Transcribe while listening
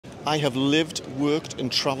I have lived, worked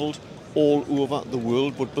and travelled all over the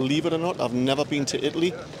world, but believe it or not, I've never been to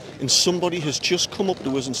Italy. And somebody has just come up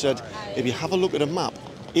to us and said, if you have a look at a map,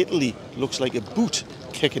 Italy looks like a boot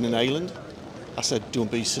kicking an island. I said,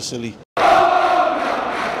 don't be so silly.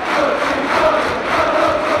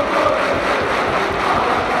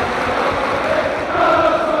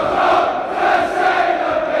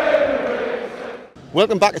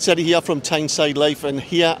 Welcome back, it's Eddie here from Tyneside Life, and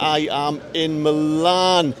here I am in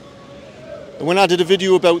Milan. And when I did a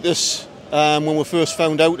video about this, when we first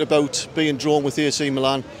found out about being drawn with AC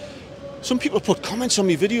Milan, some people put comments on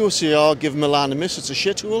my video saying, oh, give Milan a miss, it's a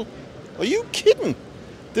shithole. Are you kidding?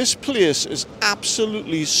 This place is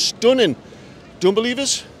absolutely stunning. Don't believe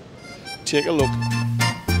us? Take a look.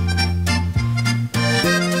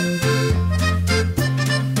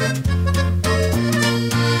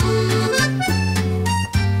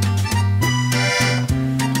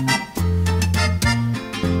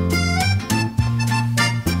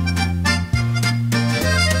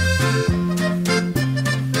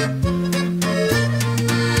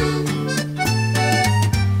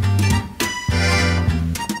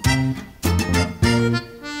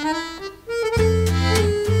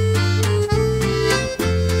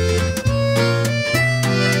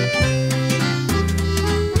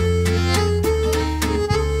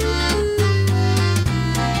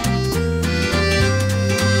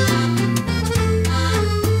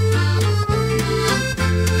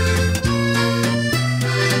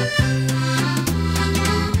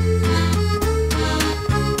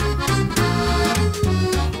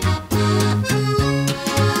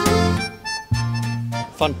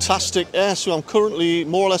 Fantastic. So I'm currently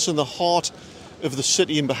more or less in the heart of the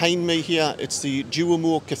city, and behind me here it's the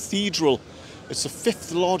Duomo Cathedral. It's the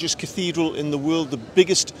 5th largest cathedral in the world, the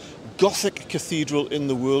biggest Gothic cathedral in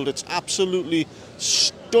the world. It's absolutely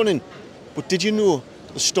stunning. But did you know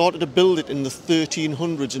they started to build it in the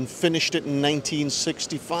 1300s and finished it in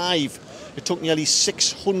 1965? It took nearly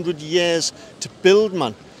 600 years to build,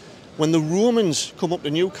 man. When the Romans come up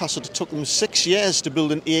to Newcastle, it took them 6 years to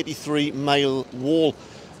build an 83-mile wall.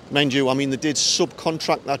 Mind you, I mean, they did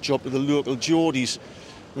subcontract that job to the local Geordies,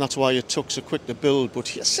 and that's why it took so quick to build.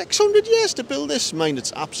 But yeah, 600 years to build this, mind,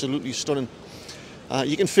 it's absolutely stunning.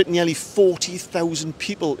 You can fit nearly 40,000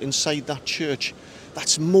 people inside that church.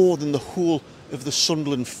 That's more than the whole of the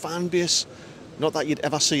Sunderland fan base. Not that you'd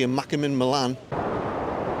ever see a Mackem in Milan.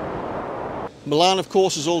 Milan, of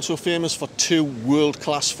course, is also famous for 2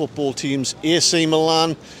 world-class football teams, AC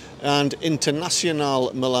Milan and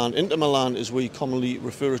Internazionale Milan. Inter Milan, as we commonly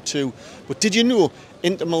refer it to. But did you know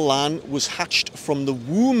Inter Milan was hatched from the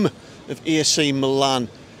womb of AC Milan?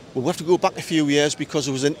 Well, we have to go back a few years because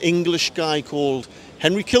there was an English guy called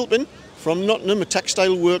Henry Kilpin from Nottingham, a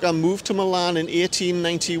textile worker, moved to Milan in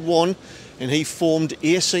 1891, and he formed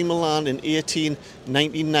AC Milan in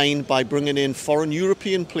 1899 by bringing in foreign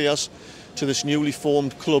European players to this newly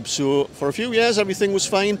formed club. So for a few years everything was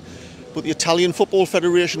fine, but the Italian Football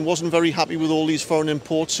Federation wasn't very happy with all these foreign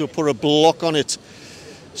imports, so put a block on it.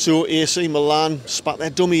 So AC Milan spat their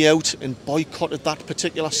dummy out and boycotted that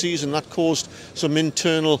particular season. That caused some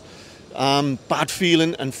internal bad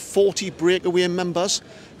feeling, and 40 breakaway members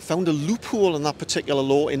found a loophole in that particular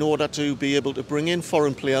law in order to be able to bring in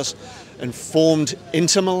foreign players, and formed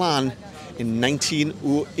Inter Milan in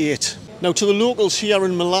 1908. Now, to the locals here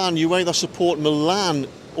in Milan, you either support Milan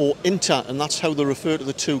or Inter, and that's how they refer to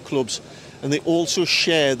the 2 clubs. And they also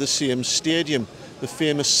share the same stadium, the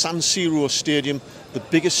famous San Siro Stadium, the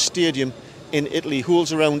biggest stadium in Italy,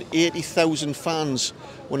 holds around 80,000 fans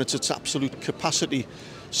when it's its absolute capacity.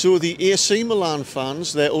 So the AC Milan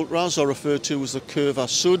fans, their ultras, are referred to as the Curva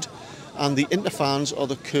Sud, and the Inter fans are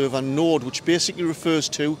the Curva Nord, which basically refers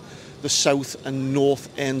to the south and north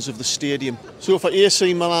ends of the stadium. So for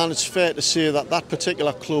AC Milan, it's fair to say that that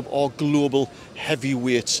particular club are global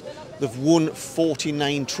heavyweights. They've won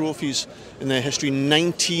 49 trophies in their history,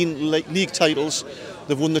 19 league titles.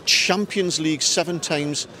 They've won the Champions League 7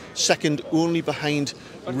 times, second only behind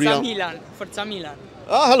Real. Forza Milan.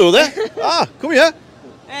 Ah, hello there. Come here.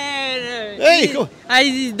 Hey, come.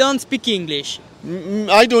 I don't speak English.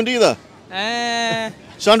 I don't either.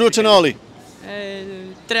 Sandro Tonali.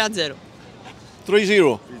 3-0.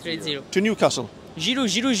 3-0. 3-0. To Newcastle.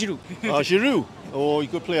 Giroud. Giroud. Oh,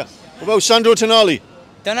 good player. What about Sandro Tonali?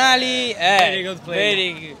 Tonali, very good player.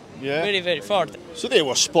 Very good. Yeah. Very forte. So they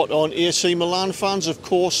were spot on. AC Milan fans, of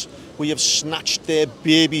course, we have snatched their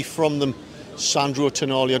baby from them, Sandro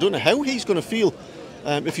Tonali. I don't know how he's going to feel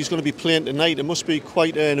if he's going to be playing tonight. It must be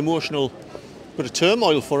quite an emotional bit of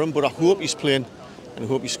turmoil for him, but I hope he's playing and I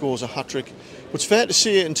hope he scores a hat-trick. But it's fair to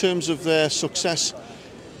say, in terms of their success,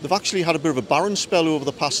 they've actually had a bit of a barren spell over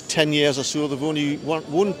the past 10 years or so. They've only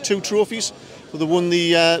won 2 trophies. They won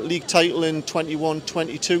the league title in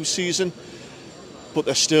 21-22 season, but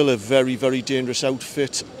they're still a very, very dangerous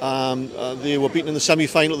outfit. They were beaten in the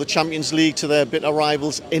semi-final of the Champions League to their bitter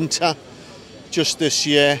rivals Inter just this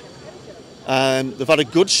year. They've had a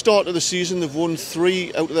good start to the season. They've won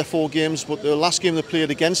 3 out of their 4 games, but the last game they played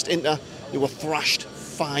against Inter, they were thrashed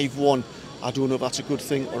 5-1. I don't know if that's a good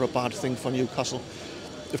thing or a bad thing for Newcastle.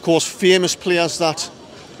 Of course, famous players that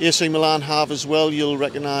AC Milan have as well. You'll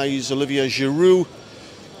recognise Olivier Giroud,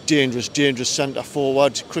 dangerous centre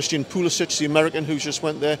forward. Christian Pulisic, the American who just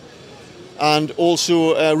went there. And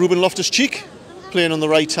also Ruben Loftus-Cheek playing on the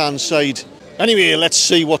right-hand side. Anyway, let's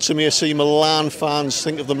see what some AC Milan fans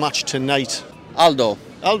think of the match tonight. Aldo.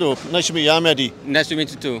 Aldo, nice to meet you. I'm Eddie. Nice to meet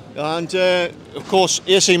you too. And of course,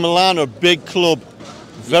 AC Milan are a big club.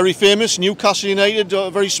 Very famous. Newcastle United,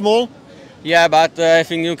 very small. Yeah, but I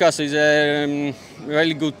think Newcastle is a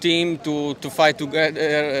really good team to fight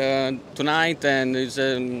together tonight, and it's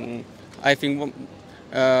I think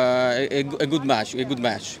a good match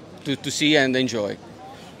to see and enjoy.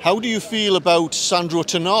 How do you feel about Sandro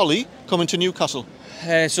Tonali coming to Newcastle?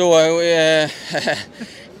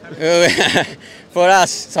 For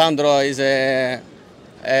us, Sandro is a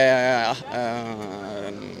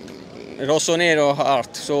Rossonero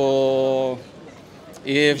heart, so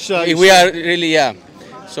if we are really,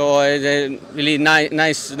 so a really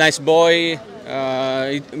nice boy,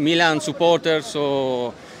 Milan supporter,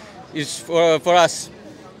 so it's for us.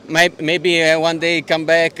 Maybe one day come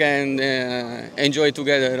back and enjoy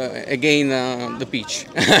together again the pitch.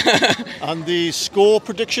 And the score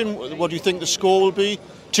prediction, what do you think the score will be?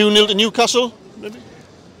 2-0 to Newcastle, maybe?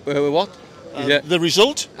 What? The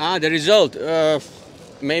result? The result.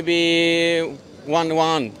 Maybe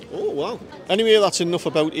 1-1. Oh, wow. Anyway, that's enough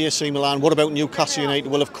about AC Milan. What about Newcastle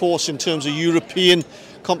United? Well, of course, in terms of European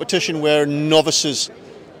competition, we're novices.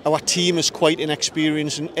 Our team is quite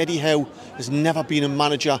inexperienced, and Eddie Howe has never been a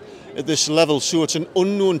manager at this level, so it's an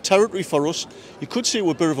unknown territory for us. You could say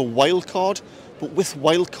we're a bit of a wild card, but with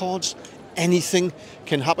wild cards, anything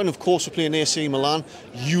can happen. Of course, we're playing AC Milan,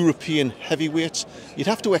 European heavyweights. You'd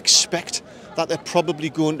have to expect that they're probably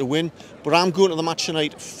going to win, but I'm going to the match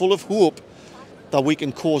tonight full of hope that we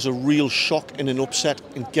can cause a real shock and an upset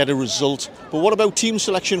and get a result. But what about team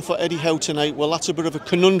selection for Eddie Howe tonight? Well, that's a bit of a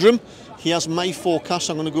conundrum. He has my forecast.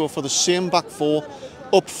 I'm going to go for the same back 4.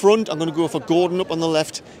 Up front, I'm going to go for Gordon up on the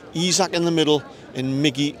left, Isak in the middle, and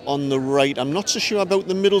Miggy on the right. I'm not so sure about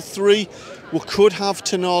the middle 3. We could have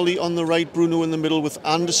Tonali on the right, Bruno in the middle with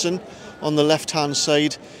Anderson on the left-hand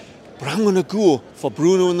side. But I'm going to go for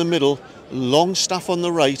Bruno in the middle, Longstaff on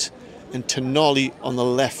the right, and Tonali on the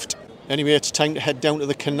left. Anyway, it's time to head down to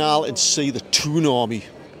the canal and see the Toon Army.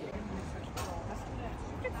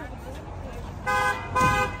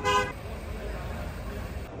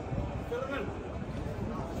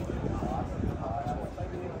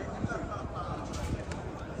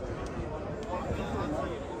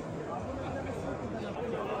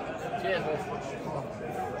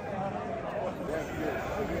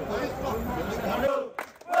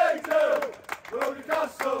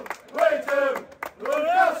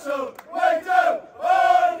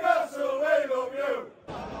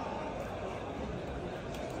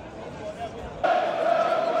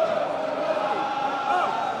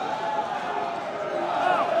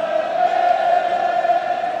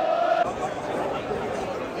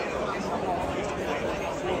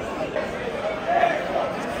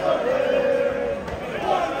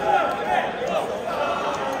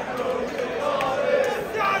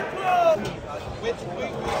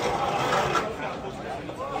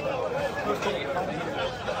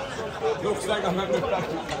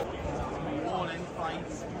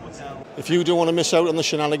 If you don't want to miss out on the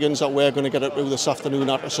shenanigans that we're going to get up to this afternoon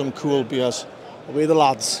after some cool beers, we're the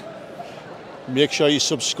lads. Make sure you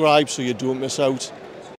subscribe so you don't miss out.